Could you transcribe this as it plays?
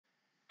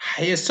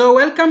Yes, so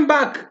welcome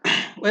back.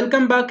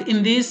 Welcome back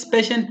in this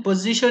patient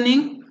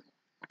positioning.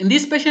 In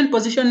this patient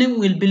positioning,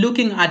 we'll be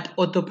looking at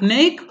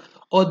orthopneic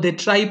or the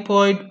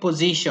tripod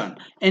position.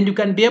 And you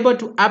can be able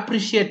to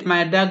appreciate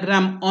my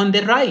diagram on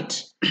the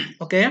right.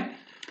 Okay.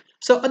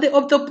 So the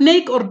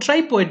orthopneic or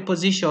tripod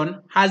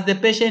position has the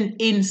patient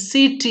in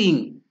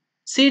sitting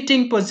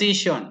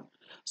position.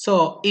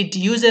 So it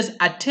uses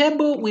a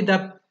table with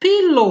a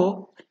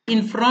pillow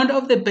in front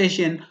of the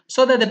patient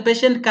so that the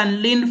patient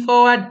can lean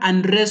forward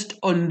and rest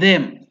on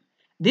them.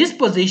 This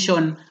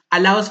position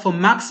allows for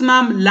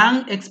maximum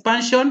lung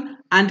expansion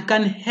and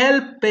can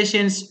help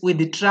patients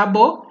with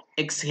trouble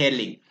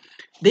exhaling.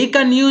 They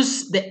can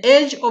use the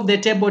edge of the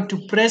table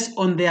to press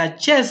on their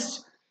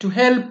chest to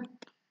help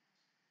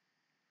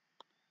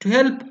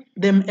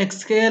them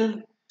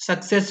exhale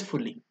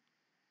successfully.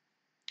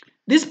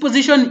 This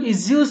position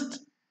is used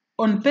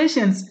on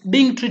patients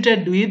being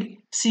treated with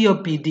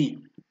COPD.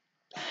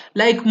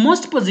 Like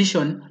most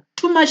positions,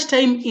 too much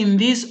time in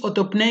this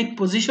orthopneic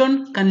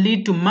position can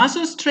lead to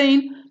muscle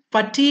strain,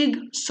 fatigue,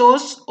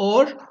 sores,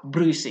 or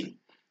bruising.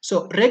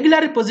 So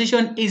regular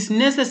position is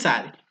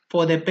necessary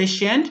for the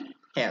patient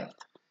health.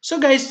 So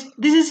guys,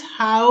 this is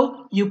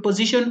how you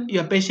position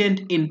your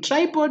patient in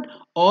tripod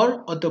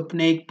or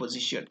orthopneic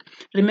position.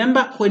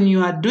 Remember, when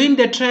you are doing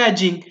the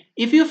triaging,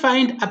 if you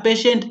find a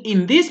patient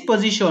in this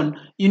position,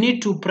 you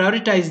need to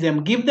prioritize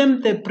them, give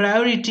them the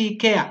priority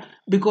care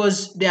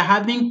because they're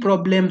having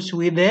problems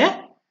with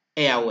their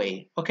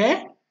airway.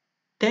 Okay?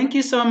 Thank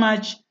you so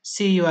much.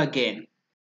 See you again.